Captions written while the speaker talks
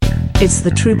It's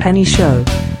the True Penny Show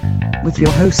with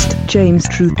your host, James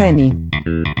True Penny.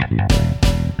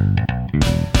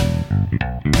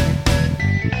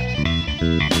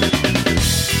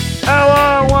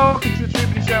 Hello, welcome to the True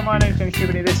Penny Show. My name's James True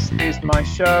Penny. This is my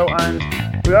show, and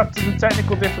we're up to some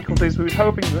technical difficulties. We was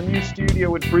hoping the new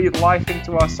studio would breathe life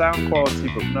into our sound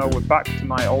quality, but no, we're back to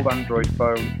my old Android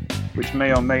phone, which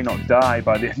may or may not die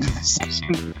by the end of the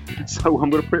session. So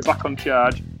I'm going to put it back on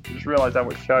charge. I just realised how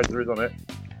much charge there is on it.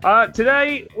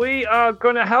 Today, we are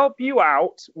going to help you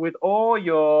out with all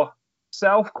your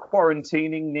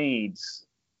self-quarantining needs,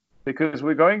 because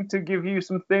we're going to give you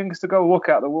some things to go look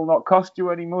at that will not cost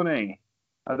you any money.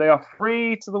 They are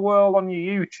free to the world on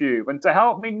your YouTube. And to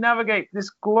help me navigate this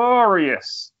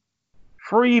glorious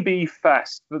freebie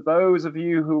fest for those of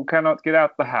you who cannot get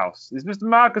out the house is Mr.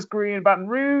 Marcus Green, Baton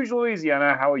Rouge,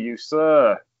 Louisiana. How are you,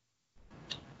 sir?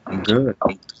 I'm good.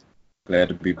 I'm glad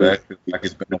to be back. Like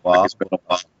it's been a while.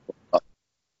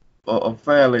 A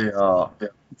fairly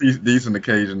decent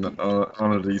occasion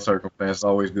under these circumstances.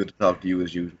 Always good to talk to you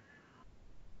as usual.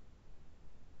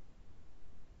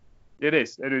 It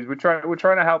is. We're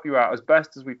trying to help you out as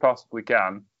best as we possibly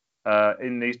can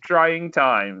in these trying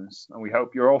times, and we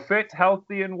hope you're all fit,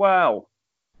 healthy, and well.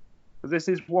 Because this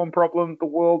is one problem the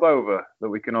world over that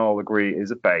we can all agree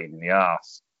is a pain in the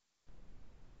arse.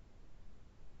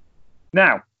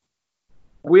 Now,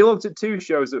 we looked at two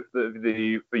shows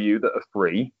for you that are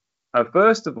free.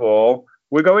 First of all,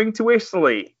 we're going to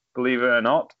Italy, believe it or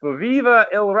not, for Viva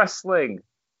il Wrestling.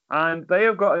 And they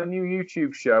have got a new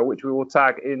YouTube show, which we will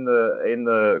tag in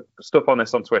the stuff on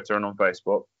this on Twitter and on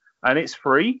Facebook. And it's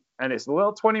free, and it's a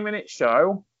little 20-minute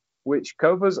show, which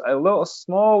covers a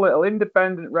small little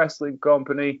independent wrestling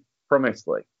company from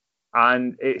Italy.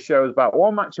 And it shows about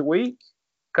one match a week,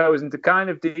 goes into kind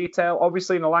of detail,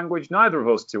 obviously in a language neither of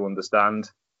us two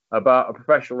understand, about a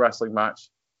professional wrestling match.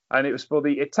 And it was for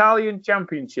the Italian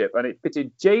Championship, and it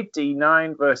pitted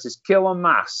JT9 versus Killer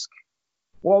Mask.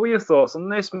 What were your thoughts on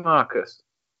this, Marcus?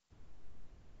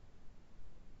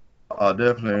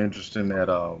 Definitely interesting that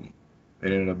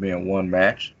it ended up being one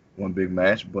big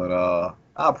match, but I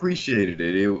appreciated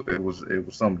it. It was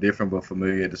something different but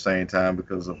familiar at the same time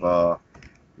because of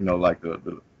like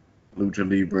the lucha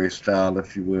libre style,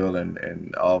 if you will,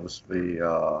 and obviously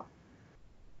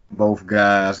both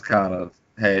guys kind of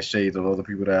had shades of other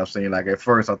people that I've seen. Like at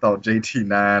first I thought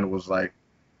JT9 was like,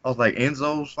 I was like,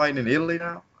 Enzo's fighting in Italy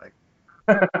now? Like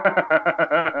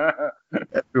that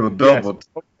feels double.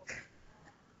 Yes.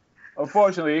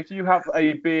 Unfortunately, if you have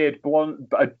a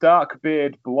dark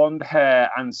beard, blonde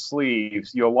hair, and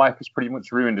sleeves, your life is pretty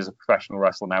much ruined as a professional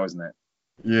wrestler now, isn't it?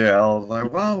 Yeah, I was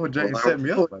like, why would Jay set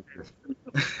me up like this?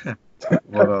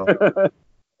 No,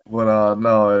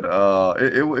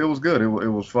 it was good. It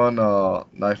was fun.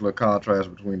 Nice little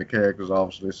contrast between the characters.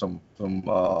 Obviously, some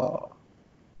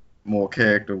more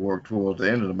character work towards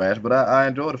the end of the match, but I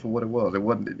enjoyed it for what it was. It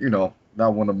wasn't,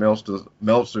 not one of Meltzer's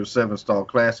 7-star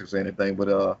classics or anything, but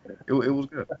it was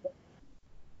good.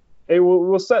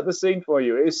 We'll set the scene for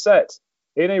you. It is set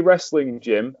in a wrestling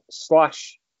gym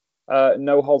 /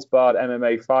 no holds barred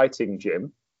MMA fighting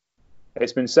gym.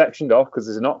 It's been sectioned off because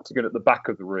there's an octagon at the back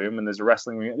of the room and there's a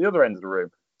wrestling ring at the other end of the room.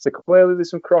 So clearly there's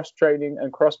some cross-training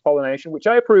and cross-pollination, which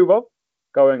I approve of,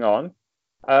 going on.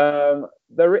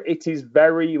 It is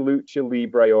very lucha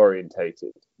libre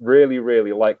orientated, really,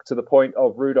 really, like to the point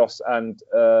of Rudos and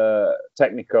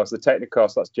Technicos. The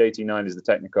Technicos, that's JT9 is the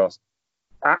Technicos,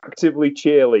 actively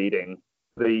cheerleading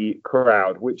the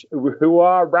crowd, who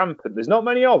are rampant. There's not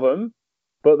many of them,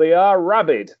 but they are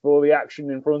rabid for the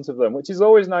action in front of them, which is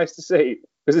always nice to see,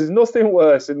 because there's nothing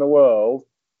worse in the world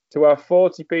to have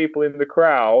 40 people in the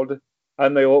crowd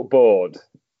and they look bored.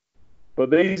 But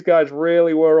these guys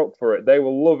really were up for it. They were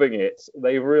loving it.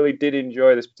 They really did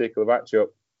enjoy this particular matchup.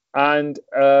 And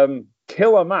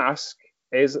Killer Mask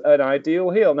is an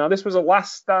ideal heel. Now, this was a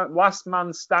last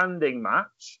man standing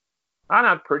match and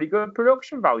had pretty good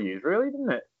production values, really,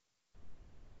 didn't it?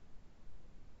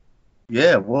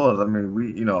 Yeah, it was. I mean,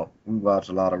 we watch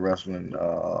a lot of wrestling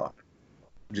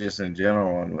just in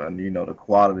general, and the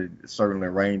quality certainly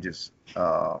ranges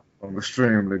from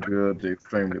extremely good to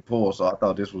extremely poor. So I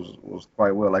thought this was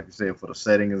quite well, like you said, for the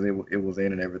settings it was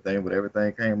in and everything. But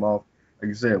everything came off, like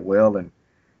you said, well, and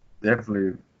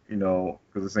definitely,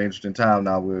 because it's an interesting time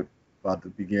now. We're about to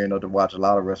begin to watch a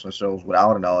lot of wrestling shows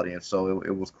without an audience. So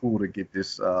it was cool to get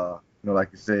this. Like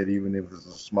you said, even if it's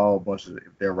a small bunch,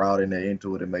 if they're routing there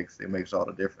into it, it makes all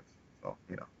the difference. So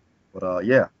but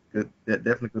yeah, good,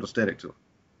 definitely good aesthetic to it.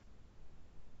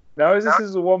 Now, as this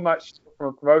is a one match from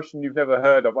a promotion you've never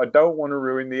heard of, I don't want to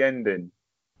ruin the ending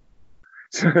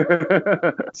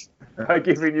by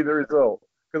giving you the result.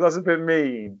 because that's a bit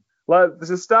mean. Like, there's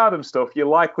the Stardom stuff, you're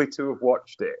likely to have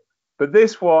watched it. But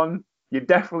this one, you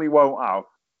definitely won't have.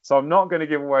 So I'm not going to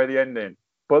give away the ending.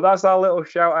 But that's our little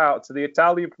shout out to the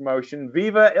Italian promotion,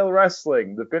 Viva Il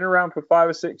Wrestling. They've been around for 5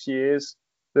 or 6 years.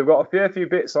 They've got a fair few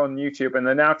bits on YouTube, and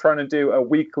they're now trying to do a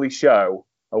weekly show,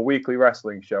 a weekly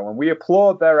wrestling show. And we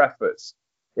applaud their efforts.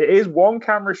 It is one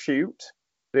camera shoot.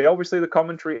 Obviously, the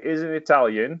commentary is in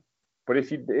Italian. But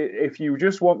if you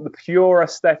just want the pure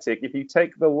aesthetic, if you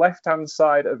take the left-hand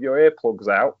side of your earplugs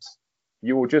out,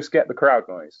 you will just get the crowd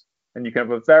noise. And you can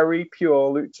have a very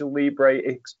pure Lucha Libre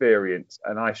experience.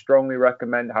 And I strongly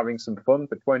recommend having some fun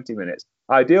for 20 minutes.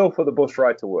 Ideal for the bus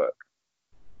ride to work.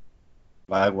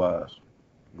 Likewise.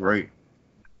 Great.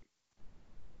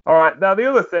 All right. Now, the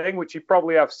other thing, which you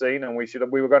probably have seen, and we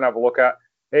were going to have a look at,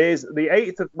 is the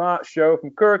 8th of March show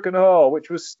from Korakuen Hall, which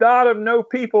was Stardom No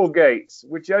People Gates,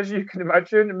 which, as you can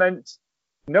imagine, meant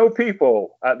no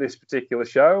people at this particular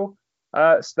show.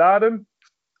 Stardom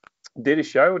did a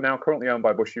show, now currently owned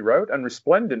by Bushy Road, and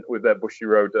resplendent with their Bushy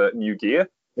Road new gear.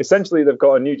 Essentially, they've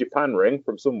got a New Japan ring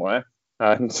from somewhere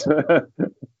and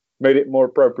made it more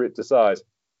appropriate to size.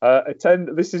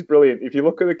 This is brilliant. If you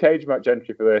look at the cage match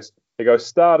entry for this, it goes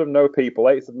Stardom No People,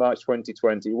 8th of March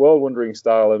 2020, World Wondering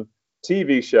Stardom,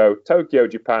 TV show, Tokyo,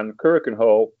 Japan, Korakuen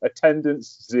Hall,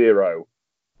 attendance 0.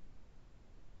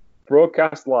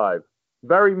 Broadcast live.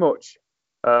 Very much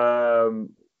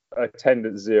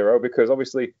attendance 0, because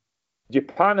obviously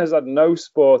Japan has had no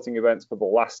sporting events for the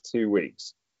last 2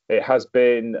 weeks. It has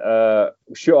been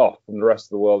shut off from the rest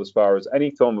of the world as far as any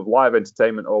form of live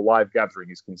entertainment or live gathering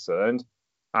is concerned.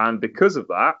 And because of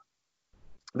that,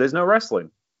 there's no wrestling.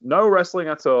 No wrestling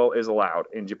at all is allowed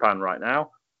in Japan right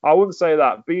now. I wouldn't say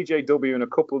that. BJW and a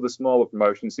couple of the smaller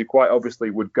promotions who quite obviously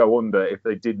would go under if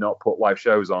they did not put live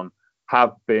shows on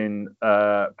have been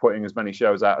putting as many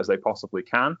shows out as they possibly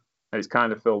can. And it's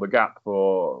kind of filled a gap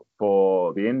for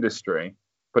the industry.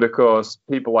 But of course,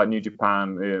 people like New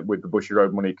Japan with the Bushy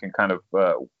Road money can kind of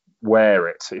wear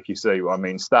it, if you see what I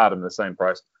mean. Stardom, the same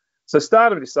price. So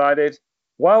Stardom decided,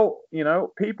 well,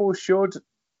 people should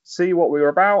see what we were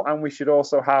about, and we should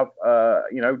also have,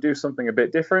 do something a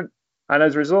bit different. And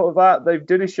as a result of that, they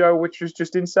did a show which was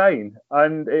just insane.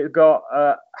 And it got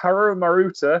Haru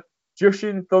Maruta,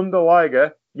 Jushin Thunder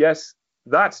Liger, yes,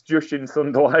 that's Jushin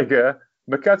Thunder Liger,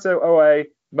 Makoto Oe,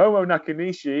 Momo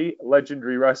Nakanishi,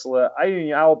 legendary wrestler,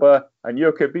 Ayumi Alba, and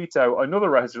Yoko Bito, another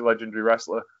legendary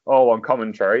wrestler, all on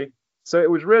commentary. So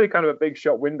it was really kind of a big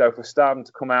shot window for Stardom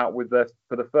to come out with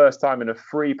for the first time in a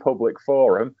free public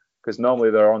forum, because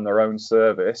normally they're on their own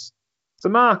service. So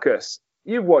Marcus,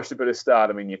 you've watched a bit of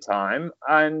Stardom in your time,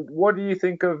 and what do you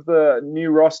think of the new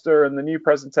roster and the new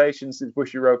presentation since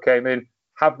Bushy Road came in?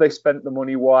 Have they spent the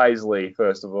money wisely,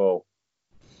 first of all?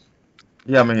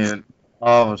 Yeah, I mean,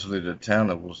 obviously the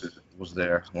talent was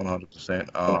there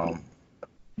 100%.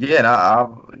 Yeah, and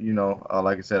I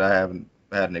like I said, I haven't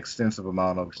had an extensive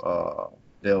amount of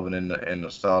delving in the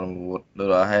Stardom. What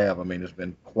little I have, I mean, it's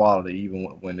been quality, even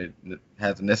when it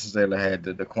hasn't necessarily had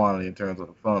the quantity in terms of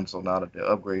the fun. So now that they're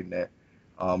upgrading that,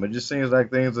 it just seems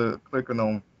like things are clicking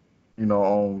on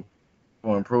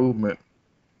for improvement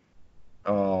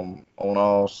on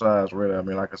all sides, really. I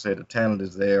mean, like I said, the talent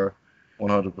is there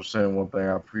 100%. One thing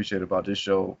I appreciate about this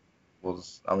show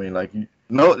was, I mean, like,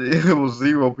 if it was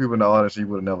 0 people in the audience, you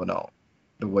would have never known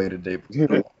the way that they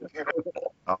performed.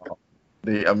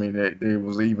 They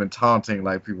was even taunting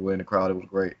like people in the crowd. It was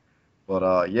great.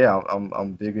 But yeah,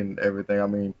 I'm digging everything. I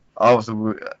mean,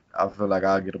 obviously, I feel like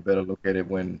I'll get a better look at it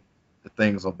when the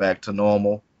things are back to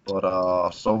normal. But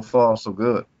so far, so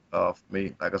good for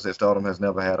me. Like I said, Stardom has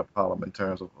never had a problem in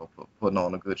terms of putting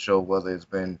on a good show, whether it's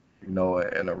been in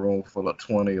a room full of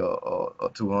 20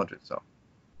 or 200. So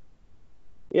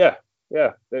yeah,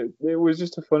 it was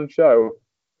just a fun show.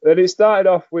 And it started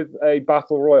off with a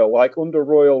battle royal, like under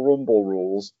Royal Rumble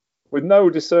rules, with no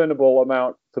discernible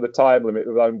amount for the time limit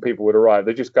of when people would arrive.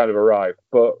 They just kind of arrived.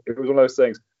 But it was one of those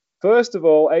things. First of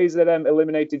all, AZM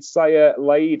eliminated Saya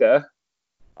Laida,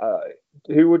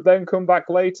 who would then come back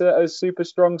later as Super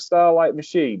Strong Starlight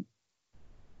Machine.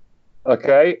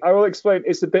 Okay, I will explain.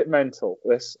 It's a bit mental,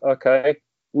 this. Okay.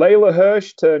 Layla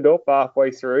Hirsch turned up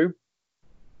halfway through.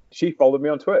 She followed me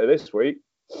on Twitter this week.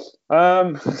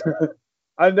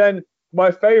 And then my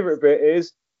favorite bit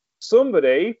is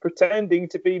somebody pretending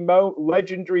to be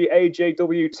legendary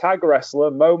AJW tag wrestler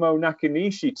Momo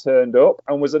Nakanishi turned up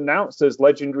and was announced as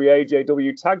legendary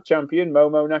AJW tag champion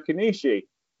Momo Nakanishi,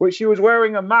 which she was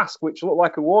wearing a mask which looked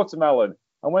like a watermelon.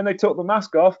 And when they took the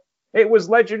mask off, it was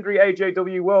legendary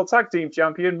AJW World Tag Team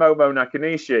Champion Momo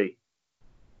Nakanishi.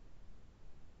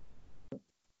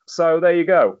 So there you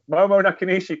go. Momo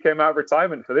Nakanishi came out of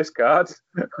retirement for this card.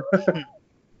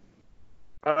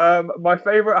 My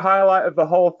favorite highlight of the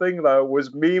whole thing, though,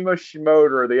 was Mima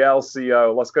Shimoda, the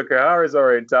LCO, Los Coqueiros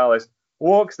Orientales,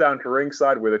 walks down to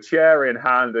ringside with a chair in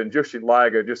hand, and Jushin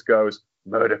Liger just goes,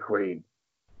 "Murder Queen."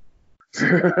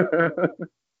 It's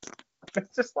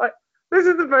just like, this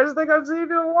is the best thing I've seen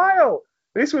in a while.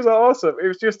 This was awesome. It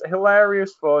was just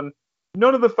hilarious fun.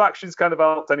 None of the factions kind of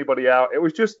helped anybody out. It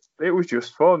was just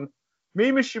fun.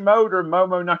 Mima Shimoda and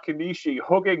Momo Nakanishi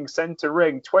hugging center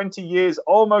ring 20 years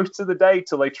almost to the day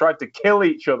till they tried to kill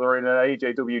each other in an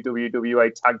AJW WWA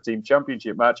Tag Team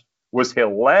Championship match was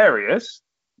hilarious.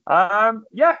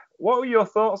 Yeah, what were your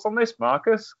thoughts on this,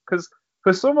 Marcus? Because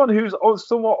for someone who's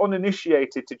somewhat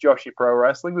uninitiated to Joshi Pro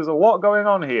Wrestling, there's a lot going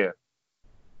on here.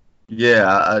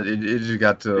 Yeah, it just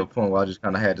got to a point where I just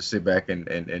kind of had to sit back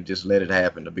and just let it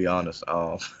happen, to be honest.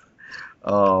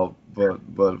 But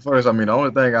first, I mean, the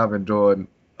only thing I've enjoyed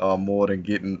more than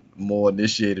getting more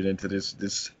initiated into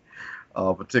this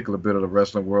particular bit of the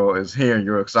wrestling world is hearing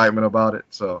your excitement about it.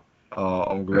 So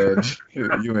I'm glad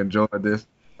you enjoyed this,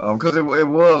 because it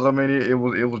was. I mean, it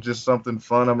was just something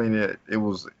fun. I mean, it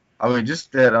was. I mean,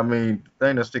 just that. I mean, the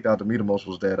thing that stuck out to me the most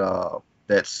was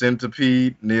that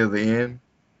centipede near the end.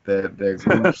 That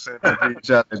group centipede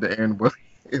shot at the end. But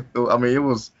I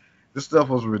mean, this stuff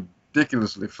was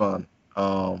ridiculously fun.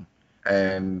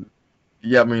 And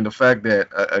yeah, I mean, the fact that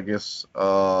I guess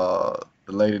the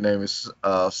lady name is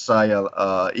Saya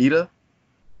Ida.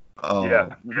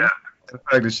 Yeah. The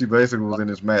fact that she basically was in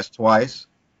this match twice.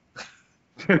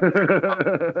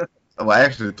 Well,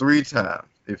 actually 3 times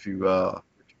if you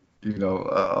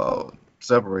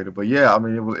separated. But yeah, I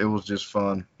mean, it was just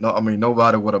fun. No, I mean,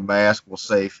 nobody with a mask was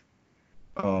safe.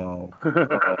 It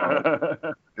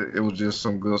was just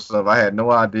some good stuff. I had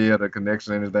no idea the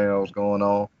connection, anything that was going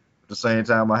on. At the same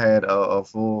time, I had a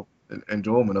full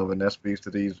enjoyment of it, and that speaks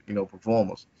to these,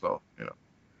 performers. So,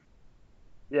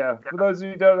 Yeah, for those of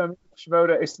you who don't know,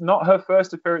 Shimoda, it's not her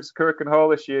first appearance at Korakuen Hall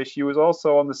this year. She was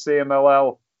also on the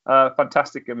CMLL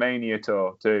Fantastica Mania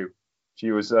tour, too.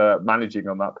 She was managing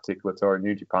on that particular tour in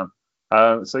New Japan.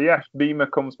 So, yeah, Mima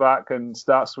comes back and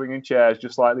starts swinging chairs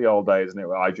just like the old days,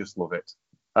 and I just love it.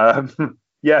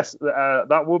 Yes,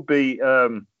 that would be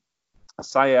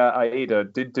Saya Aida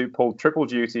did pull triple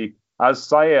duty as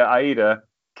Saya Aida,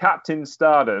 Captain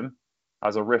Stardom,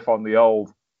 as a riff on the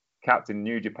old Captain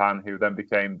New Japan, who then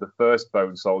became the first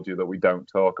Bone Soldier that we don't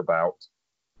talk about.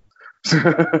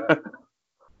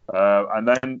 And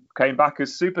then came back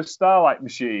as Super Starlight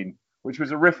Machine, which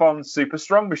was a riff on Super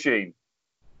Strong Machine.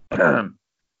 And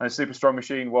Super Strong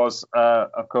Machine was,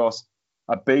 of course,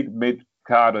 a big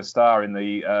mid-carder star in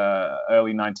the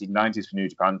early 1990s for New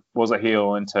Japan, was a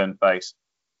heel and turned face.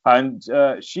 And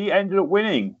she ended up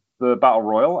winning the Battle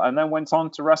Royal and then went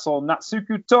on to wrestle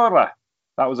Natsuko Tora.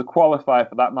 That was a qualifier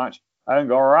for that match and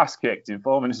got her ass kicked in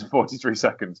 4 minutes and 43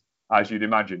 seconds, as you'd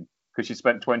imagine, because she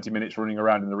spent 20 minutes running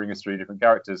around in the ring as 3 different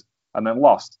characters and then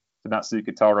lost to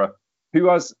Natsuko Tora, who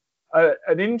has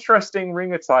an interesting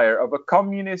ring attire of a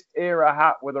communist-era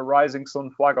hat with a rising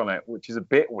sun flag on it, which is a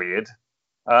bit weird.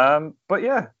 But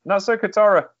yeah, Natsuko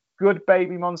Tora, good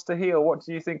baby monster heel. What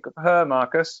do you think of her,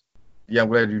 Marcus? Yeah, I'm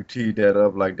glad you teed that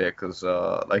up like that because,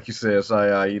 like you said,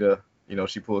 Saya Aida,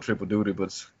 she pulled triple duty,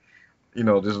 but,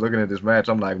 just looking at this match,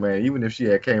 I'm like, man, even if she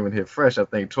had came in here fresh, I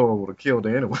think Tora would have killed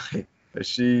her anyway.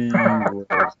 She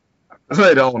was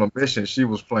later on a mission. She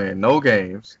was playing no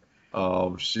games.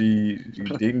 She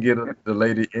didn't get the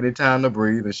lady any time to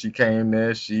breathe, and she came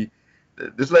there.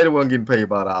 This lady wasn't getting paid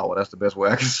by the hour. That's the best way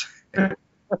I can say.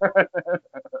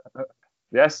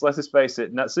 Yes, let's just face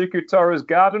it. Natsuko Tora's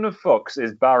garden of fucks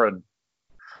is barren.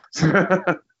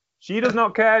 She does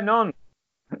not care none.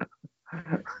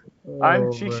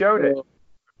 And she showed it.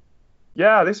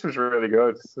 Yeah, this was really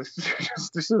good. This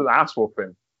is an ass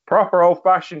whooping. Proper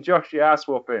old-fashioned Joshi ass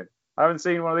whooping. I haven't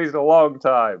seen one of these in a long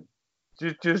time.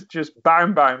 Just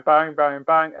bang, bang, bang, bang,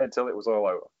 bang until it was all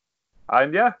over.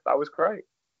 And yeah, that was great.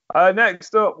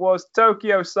 Next up was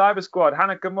Tokyo Cyber Squad.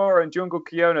 Hana Kimura and Jungle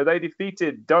Kiona. They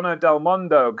defeated Donna Del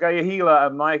Mondo, Gaia Hila,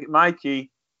 and Maki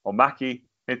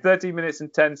in 13 minutes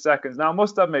and 10 seconds. Now, I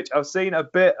must admit, I've seen a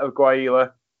bit of Gaia.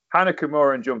 Hana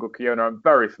Kimura and Jungle Kiona I'm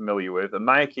very familiar with, and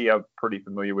Maki I'm pretty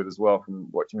familiar with as well from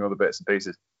watching other bits and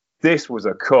pieces. This was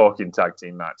a corking tag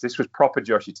team match. This was proper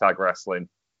Joshi tag wrestling.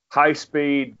 High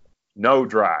speed, no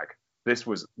drag. This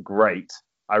was great.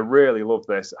 I really love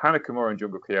this. Hana Kimura and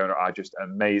Jungle Kiona are just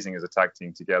amazing as a tag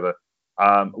team together.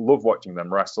 Love watching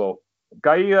them wrestle.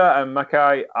 Gaia and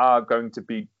Makai are going to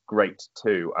be great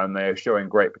too, and they are showing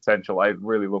great potential. I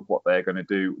really love what they're going to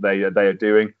do. They are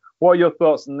doing. What are your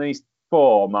thoughts on these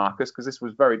 4, Marcus? Because this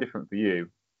was very different for you.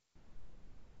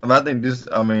 And I think this,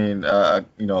 even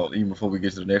before we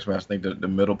get to the next match, I think the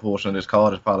middle portion of this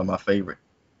card is probably my favorite.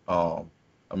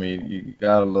 You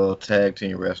gotta love tag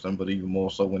team wrestling, but even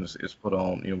more so when it's put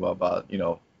on, by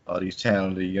these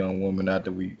talented young women. Not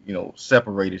that we,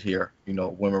 separated here,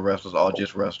 women wrestlers are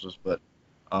just wrestlers, but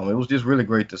it was just really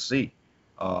great to see.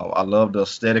 I love the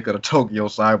aesthetic of the Tokyo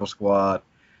Cyber Squad,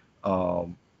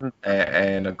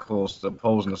 and of course the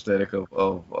posing aesthetic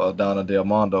of Donna Del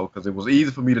Mondo, because it was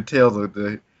easy for me to tell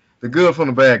the good from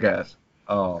the bad guys.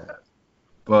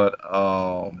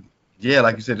 Yeah,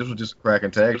 like you said, this was just a cracking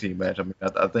tag team match. I mean,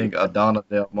 I think Donna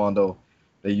Del Mondo,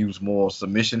 they used more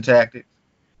submission tactics,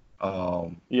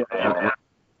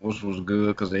 which was good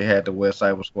because they had the West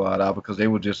Cyber Squad out because they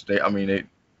were just the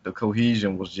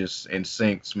cohesion was just in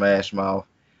sync. Smash Mouth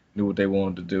knew what they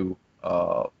wanted to do.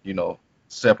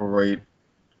 Separate,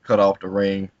 cut off the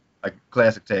ring, like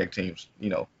classic tag teams,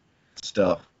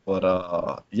 stuff. But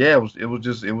it was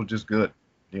just good,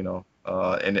 and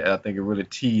I think it really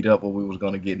teed up what we was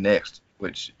gonna get next,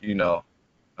 which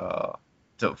for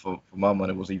my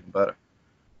money was even better.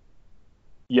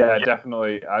 Yeah,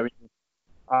 definitely. I mean,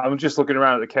 I'm just looking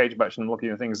around at the cage match and looking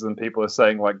at things, and people are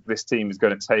saying like this team is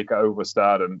going to take over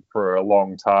Stardom for a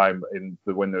long time.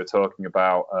 When they were talking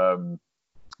about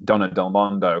Donna Del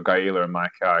Mondo, Gaila, and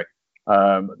Maikai,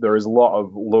 there is a lot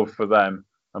of love for them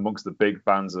amongst the big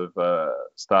fans of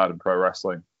Stardom Pro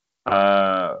Wrestling.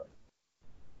 Tokyo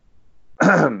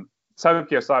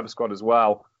Cyber Squad as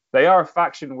well. They are a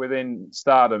faction within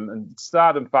Stardom, and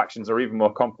Stardom factions are even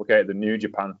more complicated than New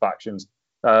Japan factions.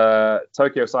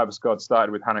 Tokyo Cyber Squad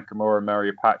started with Hana Kimura, Mary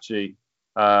Apache,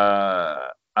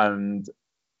 and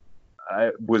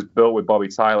it was built with Bobby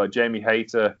Tyler. Jamie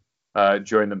Hayter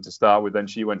joined them to start with, then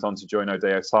she went on to join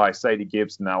Odeyo Tai. Sadie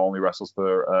Gibbs now only wrestles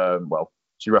for,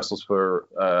 she wrestles for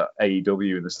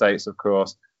AEW in the States, of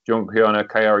course. Junko Hyuna,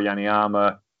 Kaori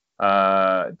Yaniyama,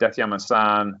 Death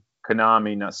Yama-san,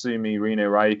 Konami, Natsumi, Rino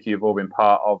Raiki have all been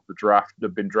part of the draft.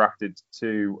 They've been drafted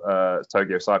to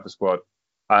Tokyo Cyber Squad,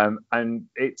 and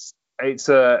it's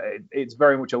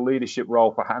very much a leadership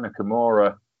role for Hana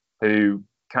Kimura, who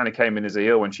kind of came in as a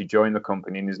heel when she joined the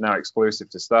company and is now exclusive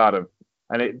to Stardom.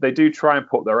 And they do try and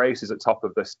put their aces at top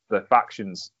of the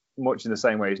factions, much in the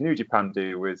same way as New Japan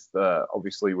do, with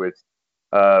obviously with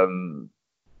Okada's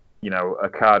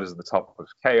at the top of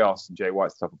Chaos and Jay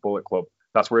White's at the top of Bullet Club.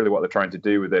 That's really what they're trying to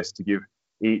do with this, to give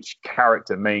each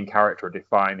main character, a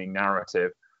defining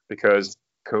narrative, because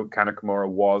Hana Kimura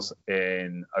was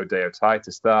in Odeyo Tai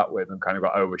to start with and kind of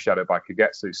got overshadowed by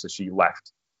Kagetsu, so she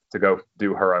left to go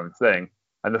do her own thing.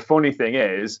 And the funny thing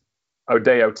is,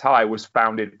 Odeyo Tai was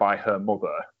founded by her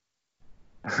mother,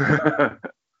 Kyoko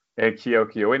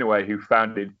Inoue, who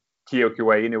founded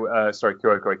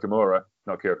Kyoko Kimura,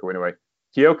 not Kyoko Inoue.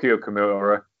 Kyoko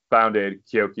Kimura founded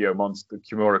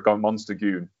Kimura Monster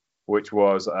Goon, which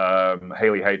was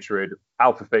Hayley Hatred,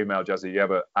 Alpha Female Jazzy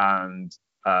Yeba, and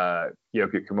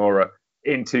Kyoko Kimura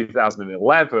in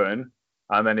 2011.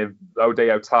 And then if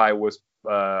Odeyo Tai was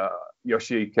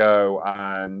Yoshiko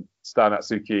and Star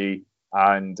Natsuki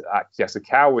and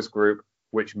Yasukawa's group,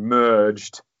 which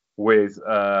merged with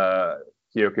Kyoko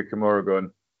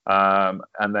Kimura-gun,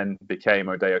 and then became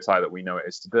Odeyo Tai that we know it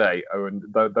is today. And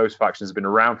those factions have been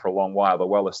around for a long while. They're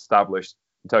well established.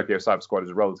 Tokyo Cyber Squad is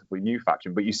a relatively new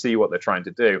faction, but you see what they're trying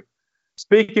to do.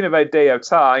 Speaking of Odeyo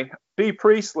Tai, Bea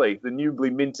Priestley, the newly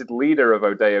minted leader of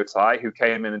Odeyo Tai, who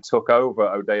came in and took over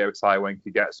Odeyo Tai when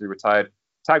Kagetsu retired,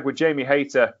 tagged with Jamie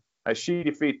Hayter as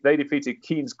they defeated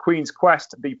Queen's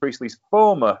Quest, Bea Priestley's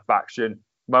former faction,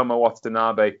 Momo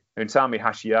Watanabe, and Utami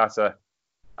Hashiata.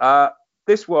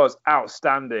 This was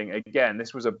outstanding. Again,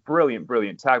 this was a brilliant,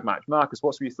 brilliant tag match. Marcus,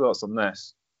 what's your thoughts on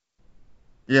this?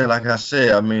 Yeah, like I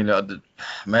said, I mean, the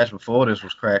match before this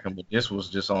was cracking, but this was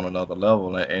just on another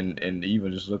level. And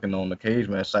even just looking on the cage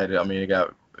match site, I mean, it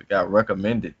got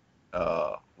recommended,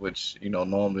 which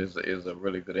normally is a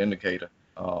really good indicator.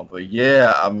 But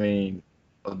yeah, I mean,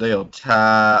 Odeyo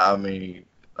Tai. I mean,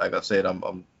 like I said,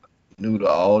 I'm new to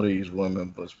all these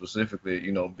women, but specifically,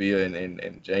 Bea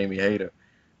and Jamie Hayter,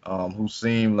 who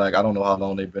seem like, I don't know how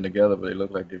long they've been together, but they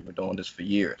look like they've been doing this for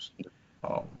years.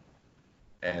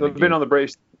 And they've been on the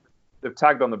British. They've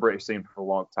tagged on the British scene for a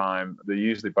long time. They're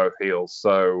usually both heels,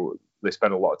 so they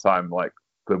spend a lot of time, like,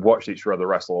 they've watched each other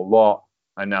wrestle a lot,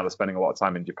 and now they're spending a lot of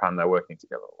time in Japan. They're working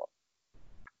together a lot.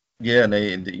 Yeah, and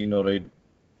they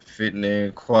fitting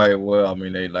in quite well. I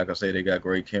mean, like I say, they got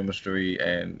great chemistry,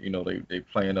 and they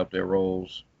playing up their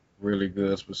roles really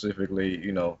good. Specifically,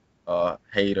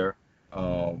 Hayter,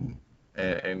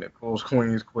 and of course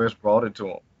Queen's Quest brought it to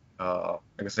them.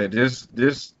 Like I said, this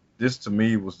this to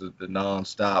me was the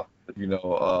nonstop,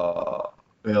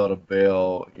 bell to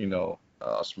bell,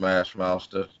 smash mouth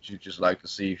stuff that you just like to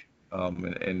see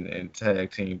in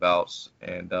tag team bouts,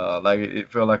 and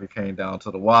it felt like it came down to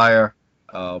the wire,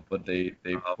 but they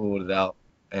pulled it out,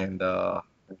 and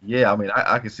yeah, I mean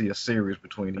I can see a series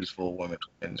between these four women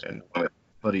and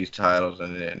for these titles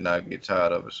and not get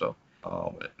tired of it. So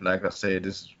like I said,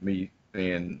 this is me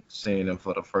seeing them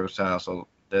for the first time, so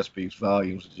that speaks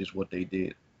volumes of just what they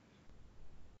did.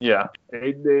 Yeah,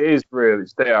 it is really.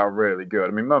 They are really good.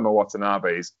 I mean, Momo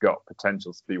Watanabe's got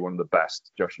potential to be one of the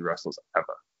best Joshi wrestlers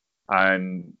ever,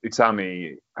 and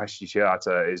Utami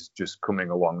Hashishihata is just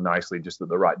coming along nicely, just at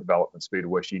the right development speed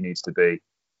of where she needs to be.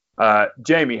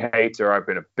 Jamie Hayter, I've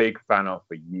been a big fan of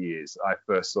for years. I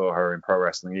first saw her in Pro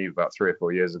Wrestling Eve about 3 or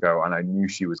 4 years ago, and I knew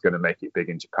she was going to make it big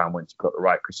in Japan when she got the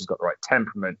right, because she's got the right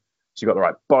temperament, she's got the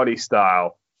right body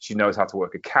style, she knows how to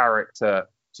work a character,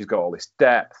 she's got all this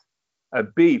depth.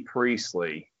 Bea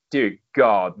Priestley, dear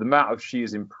God, the amount of she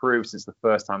has improved since the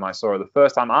first time I saw her. The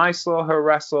first time I saw her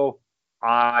wrestle,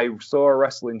 I saw her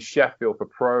wrestle in Sheffield for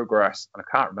Progress, and I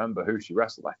can't remember who she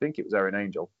wrestled. I think it was Erin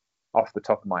Angel, off the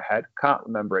top of my head. Can't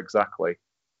remember exactly.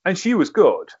 And she was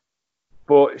good,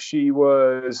 but she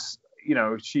was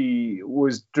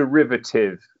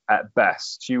derivative at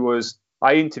best.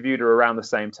 I interviewed her around the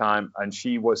same time, and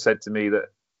she said to me that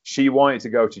she wanted to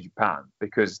go to Japan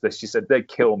because she said they'd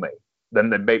kill me, then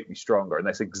they'd make me stronger. And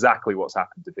that's exactly what's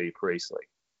happened to Bea Priestley.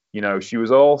 She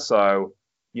was also,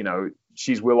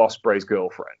 she's Will Ospreay's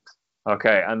girlfriend.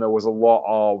 Okay. And there was a lot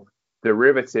of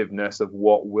derivativeness of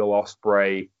what Will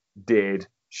Ospreay did.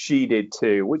 She did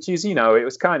too, which is, it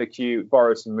was kind of cute,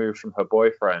 borrowed some moves from her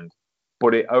boyfriend,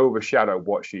 but it overshadowed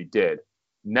what she did.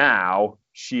 Now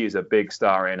she is a big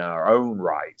star in her own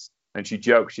right. And she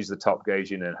jokes she's the top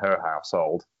Gaijin in her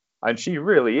household. And she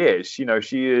really is.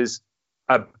 She is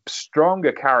a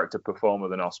stronger character performer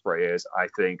than Ospreay is, I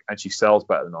think. And she sells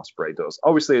better than Ospreay does.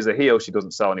 Obviously, as a heel, she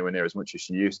doesn't sell anywhere near as much as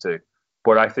she used to.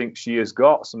 But I think she has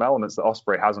got some elements that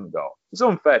Ospreay hasn't got. It's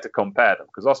unfair to compare them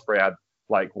because Ospreay had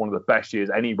like one of the best years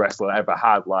any wrestler ever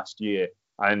had last year.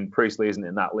 And Priestley isn't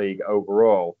in that league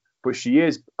overall. But she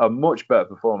is a much better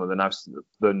performer than I've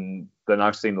seen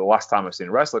the last time I've seen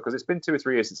a wrestler, because it's been 2 or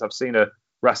 3 years since I've seen her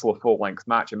wrestle a full-length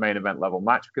match, a main event level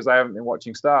match, because I haven't been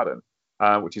watching Stardom,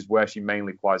 which is where she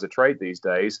mainly plies her trade these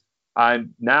days.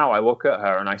 And now I look at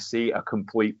her and I see a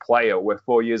complete player where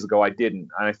 4 years ago I didn't,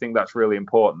 and I think that's really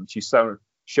important. She's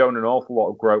shown an awful lot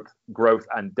of growth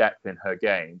and depth in her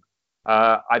game.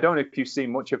 I don't know if you've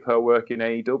seen much of her work in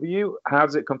AEW. How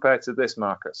does it compare to this,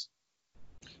 Marcus?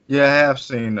 Yeah, I have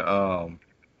seen.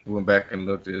 Went back and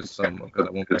looked at some because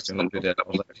I went back and looked at that. I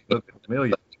was like, look at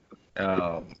Amelia.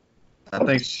 I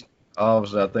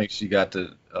think she got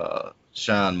to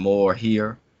shine more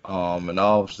here. And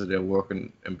obviously they're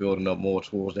working and building up more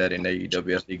towards that in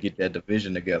AEW as they get that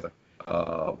division together.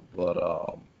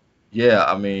 Yeah,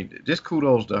 I mean, just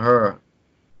kudos to her.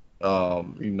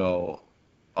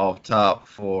 Off top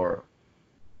for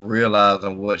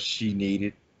realizing what she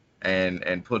needed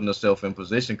and putting herself in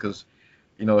position, because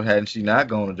hadn't she not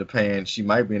gone to Japan, she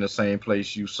might be in the same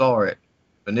place you saw it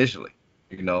initially.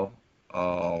 So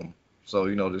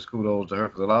just kudos to her,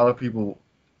 because a lot of people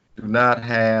do not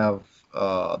have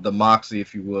the moxie,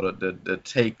 if you will, to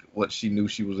take what she knew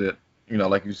she was at,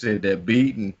 like you said, that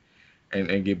beat and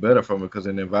get better from it, because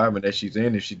in the environment that she's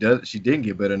in, if she didn't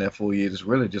get better in that 4 years, it's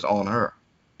really just on her.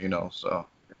 So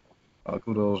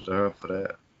kudos to her for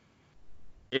that.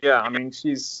 Yeah, I mean,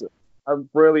 I'm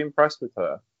really impressed with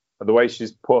her. The way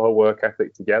she's put her work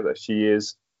ethic together. She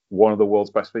is one of the world's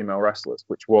best female wrestlers,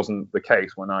 which wasn't the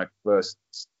case when I first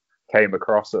came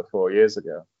across her 4 years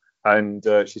ago. And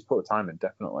she's put the time in,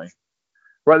 definitely.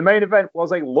 Right, the main event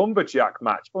was a lumberjack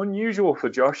match. Unusual for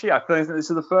Joshi. I think this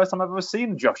is the first time I've ever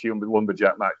seen a Joshi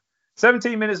lumberjack match.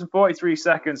 17 minutes and 43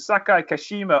 seconds. Sakai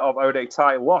Kashima of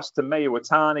Odetai lost to Mayu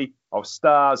Iwatani of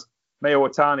Stars. Mayu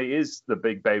Iwatani is the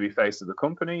big baby face of the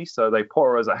company, so they put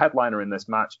her as a headliner in this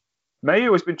match.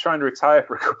 Mayu has been trying to retire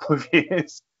for a couple of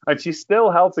years, and she's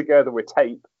still held together with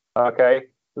tape. Okay,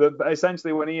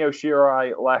 essentially when Io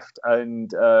Shirai left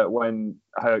and when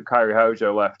Kairi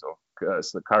Hojo left, or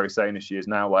Kairi Sane as she is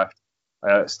now left,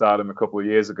 Stardom a couple of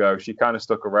years ago, she kind of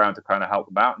stuck around to kind of help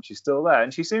them out, and she's still there,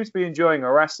 and she seems to be enjoying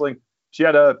her wrestling. She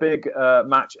had a big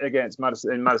match against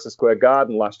Madison Square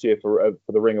Garden last year for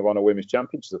the Ring of Honor Women's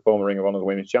Champion. She's a former Ring of Honor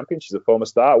Women's Champion. She's a former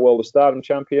World of Stardom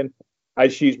Champion.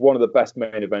 And she's one of the best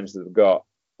main events that they've got.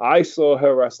 I saw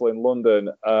her wrestle in London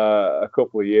a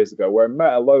couple of years ago, where I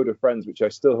met a load of friends, who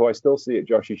I still see at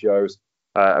Joshi shows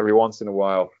every once in a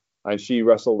while. and she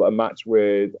wrestled a match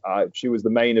with. She was the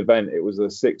main event. It was a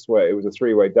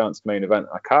three-way dance main event.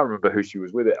 I can't remember who she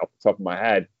was with it off the top of my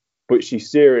head, but she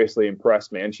seriously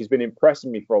impressed me, and she's been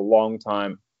impressing me for a long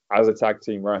time as a tag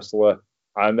team wrestler.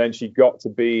 And then she got to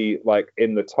be like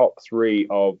in the top three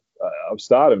of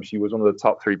Stardom. She was one of the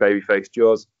top three babyface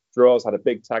draws. Had a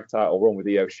big tag title run with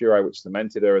Io Shirai, which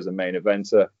cemented her as a main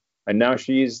eventer. And now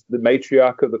she's the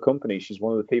matriarch of the company. She's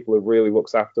one of the people who really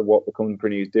looks after what the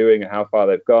company is doing and how far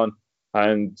they've gone.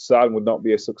 And Stardom would not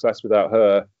be a success without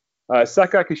her.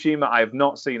 Sakai Kashima, I have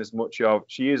not seen as much of.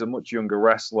 She is a much younger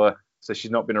wrestler, so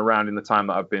she's not been around in the time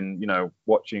that I've been,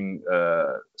 watching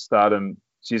Stardom.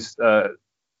 She's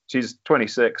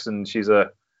 26 and she's a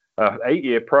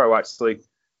 8-year pro actually.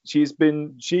 She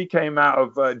came out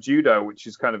of judo, which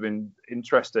is kind of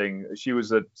interesting. She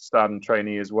was a Stardom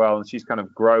trainee as well, and she's kind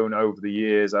of grown over the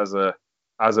years as a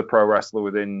pro wrestler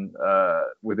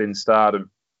within Stardom.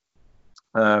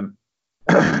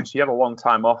 She had a long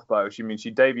time off though. She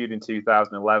debuted in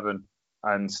 2011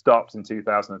 and stopped in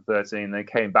 2013. Then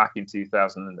came back in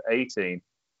 2018,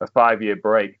 a 5-year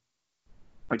break,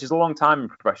 which is a long time in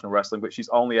professional wrestling. But she's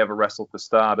only ever wrestled for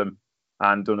Stardom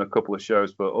and done a couple of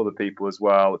shows for other people as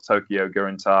well, Tokyo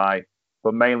Gurentai,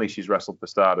 but mainly she's wrestled for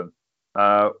Stardom.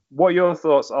 What are your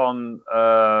thoughts on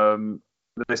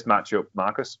this matchup,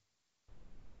 Marcus?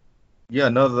 Yeah,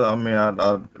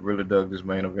 I really dug this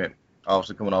main event.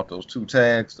 Obviously, coming off those two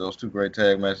great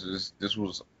tag matches, this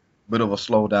was a bit of a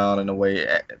slowdown in a way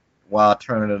while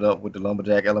turning it up with the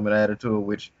lumberjack element added to it,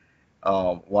 which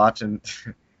watching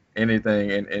anything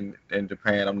in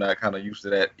Japan, I'm not kind of used to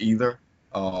that either.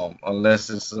 Unless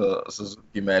it's a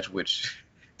Suzuki match, which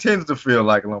tends to feel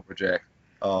like a lumberjack.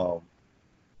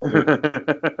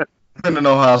 Depending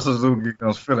on how Suzuki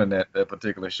comes feeling that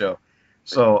particular show.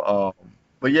 So,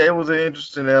 but yeah, it was an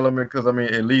interesting element because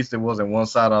at least it wasn't one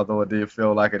side, although it did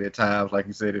feel like it at times. Like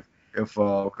you said, if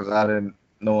because I didn't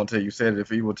know until you said it, if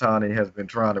Iwatani has been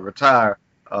trying to retire,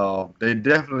 they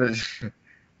definitely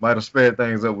might have sped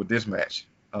things up with this match.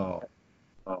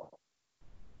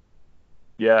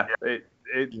 Yeah,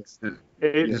 it's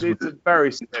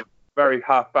very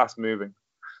fast moving.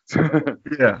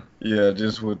 yeah,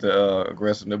 just with the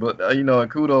aggressiveness. But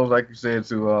and kudos, like you said,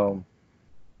 to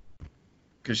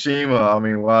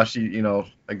Kashima. While she,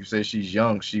 like you said, she's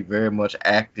young, she very much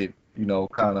acted,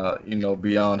 kind of,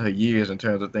 beyond her years in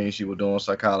terms of things she was doing,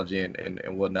 psychology and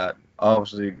whatnot.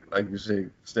 Obviously, like you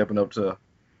said, stepping up to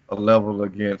a level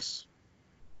against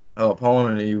her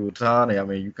opponent,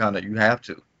 Iwatani. You have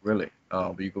to really.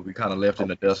 But you could be kind of left in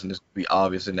the dust, and this could be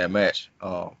obvious in that match.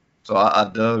 So I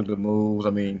dug the moves.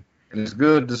 And it's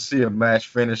good to see a match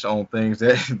finish on things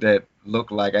that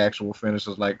look like actual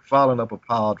finishes, like following up a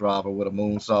power driver with a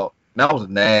moonsault. And that was a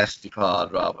nasty power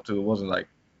driver too. It wasn't like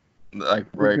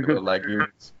regular, like it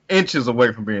was inches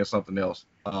away from being something else.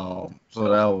 So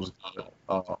that was good.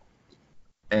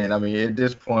 And at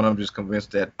this point, I'm just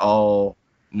convinced that all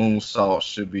moonsaults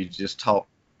should be just taught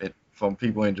from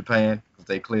people in Japan, because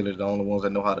they clearly the only ones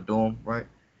that know how to do them, right?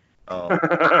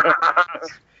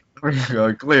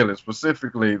 Clearly,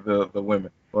 specifically the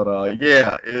women. But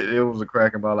yeah, it was a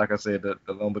cracking ball. Like I said, the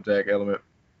lumberjack element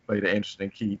played an interesting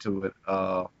key to it.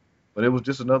 But it was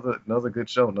just another good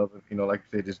show. Another, like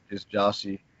you said, just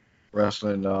Joshi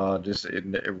wrestling.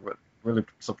 It really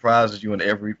surprises you in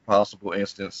every possible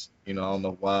instance. I don't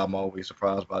know why I'm always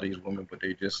surprised by these women, but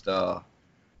they just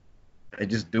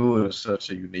do it in such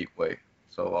a unique way.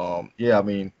 So,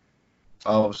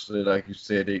 obviously, like you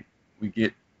said, we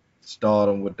get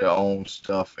Stardom with their own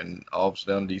stuff, and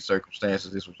obviously under these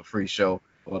circumstances, this was a free show.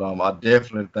 But I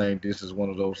definitely think this is one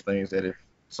of those things that if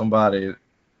somebody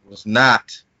was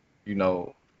not,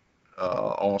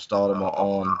 on Stardom or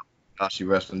on Joshi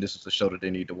Wrestling, this is the show that they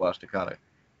need to watch to kind of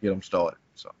get them started.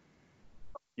 So.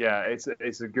 Yeah, it's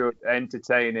a good,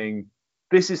 entertaining.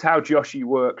 This is how Joshi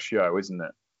works show, isn't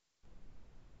it?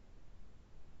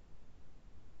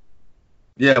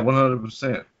 Yeah,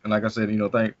 100%. And like I said,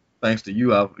 thanks to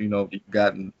you, I've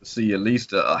gotten to see at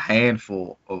least a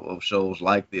handful of shows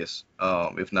like this,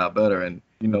 if not better. And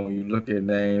you look at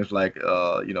names like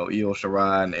Io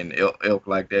Shirai and ilk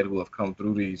like that who have come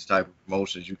through these type of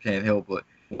promotions, you can't help but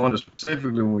wonder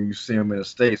specifically when you see them in the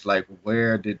States, like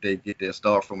where did they get their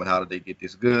start from and how did they get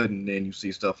this good? And then you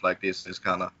see stuff like this, it's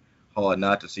kind of hard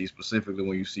not to see, specifically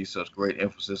when you see such great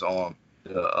emphasis on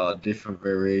the different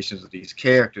variations of these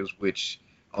characters, which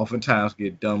oftentimes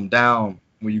get dumbed down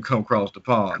when you come across the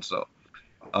pond. So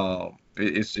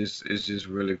it's just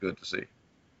really good to see.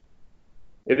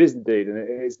 It is indeed, and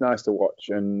it's nice to watch.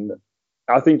 And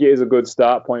I think it is a good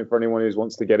start point for anyone who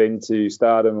wants to get into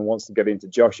Stardom and wants to get into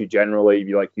Joshi generally.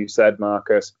 Like you said,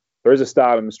 Marcus, There is a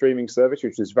Stardom streaming service,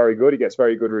 which is very good. It gets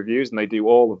very good reviews, and they do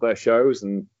all of their shows,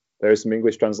 and there is some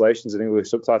English translations and English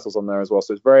subtitles on there as well.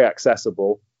 So it's very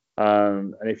accessible.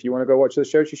 And if you want to go watch the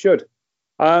shows, you should.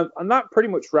 And that pretty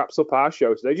much wraps up our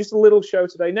show today. Just a little show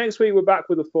today. Next week, we're back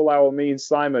with a full hour. Me and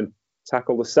Simon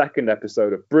tackle the second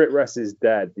episode of Brit Rest is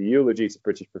Dead, the eulogy to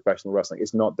British professional wrestling.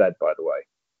 It's not dead, by the way.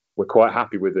 We're quite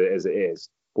happy with it as it is.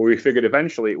 But we figured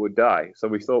eventually it would die. So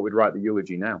we thought we'd write the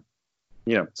eulogy now.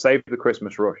 Save the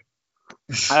Christmas rush.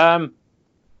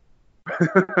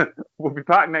 We'll be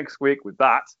back next week with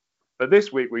that. But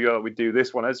this week we do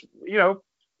this one as,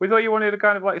 we thought you wanted to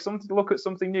kind of like something to look at,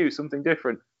 something new, something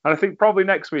different. And I think probably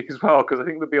next week as well, because I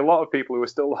think there'll be a lot of people who are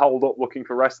still holed up looking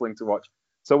for wrestling to watch.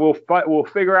 So we'll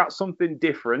figure out something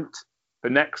different for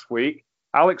next week.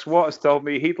 Alex Waters told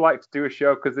me he'd like to do a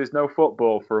show because there's no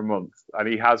football for a month and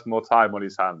he has more time on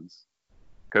his hands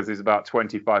because there's about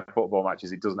 25 football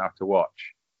matches he doesn't have to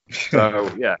watch.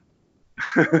 So, yeah.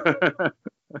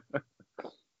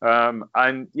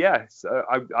 And yes,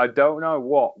 I don't know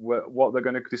what they're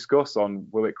going to discuss on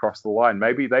Will It Cross the Line.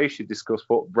 Maybe they should discuss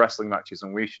wrestling matches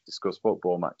and we should discuss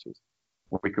football matches.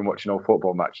 We can watch an old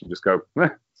football match and just go,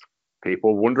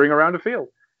 people wandering around a field.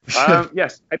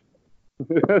 Yes.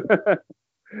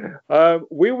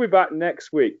 We'll be back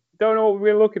next week. Don't know what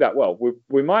we're looking at. Well,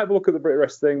 we might look at the Brit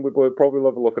Rest thing. We'll probably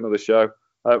love a look at another show.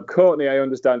 Courtney, I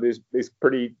understand, is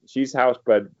pretty. She's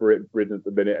housebed ridden at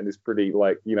the minute and is pretty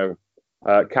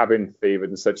cabin fevered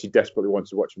and said she desperately wants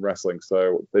to watch some wrestling.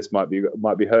 So this might be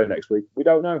her next week. We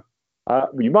don't know.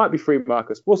 You might be free,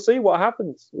 Marcus. We'll see what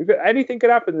happens. Anything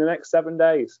could happen in the next 7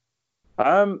 days.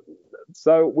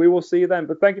 So we will see you then.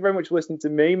 But thank you very much for listening to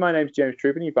me. My name's James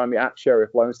Troopin. You can find me at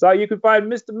Sheriff Lone Star. You can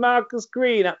find Mr. Marcus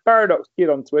Green at Paradox Kid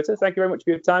on Twitter. Thank you very much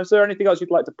for your time, sir. Anything else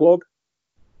you'd like to plug?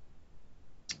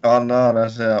 Oh, no,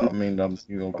 that's it. I mean, I'm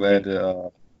glad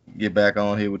to get back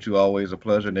on here with you. Always a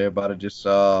pleasure. And everybody just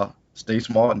stay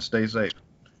smart and stay safe.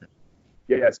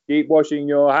 Yes, keep washing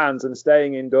your hands and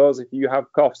staying indoors if you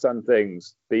have coughs and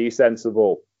things. Be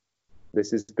sensible.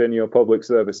 This has been your public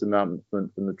service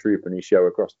announcement from the Troopany Show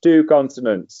across 2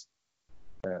 continents.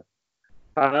 Yeah.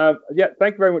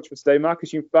 Thank you very much for staying,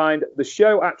 Marcus. You can find the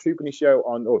show at Troopany Show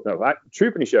at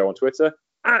Troopany Show on Twitter,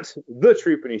 at The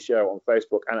Troopany Show on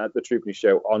Facebook, and at The Troopany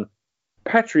Show on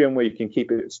Patreon, where you can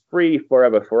keep it free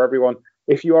forever for everyone.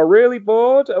 If you are really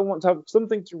bored and want to have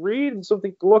something to read and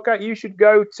something to look at, you should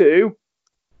go to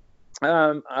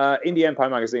Indie Empire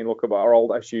magazine. Look at our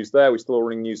old issues there. We're still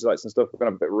running news sites and stuff. We're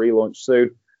going to have a bit of relaunch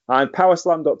soon. And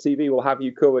Powerslam.tv will have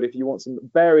you covered if you want some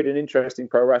varied and interesting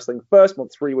pro wrestling. First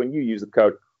month free when you use the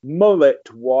code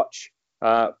MulletWatch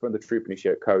from the Troopany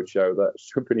Show code show. The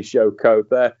Troopany Show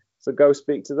code there. So go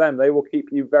speak to them. They will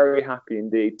keep you very happy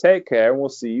indeed. Take care, and we'll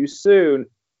see you soon.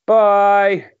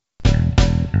 Bye.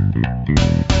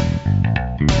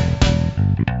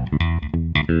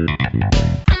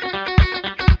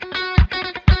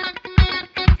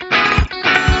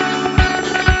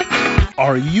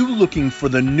 Are you looking for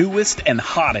the newest and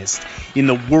hottest in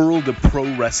the world of pro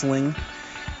wrestling?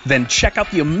 Then check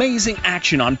out the amazing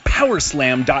action on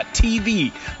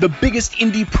Powerslam.tv, the biggest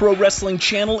indie pro wrestling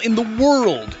channel in the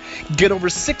world. Get over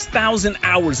 6,000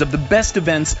 hours of the best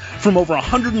events from over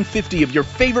 150 of your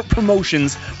favorite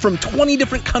promotions from 20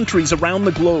 different countries around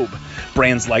the globe.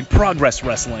 Brands like Progress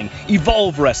Wrestling,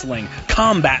 Evolve Wrestling,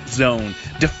 Combat Zone,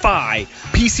 Defy,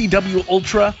 PCW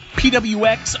Ultra,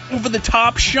 PWX, Over the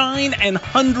Top, Shine, and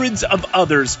hundreds of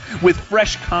others with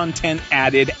fresh content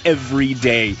added every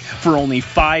day for only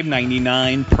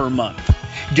 $5.99 per month.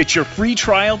 Get your free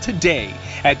trial today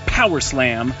at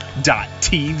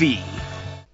Powerslam.tv.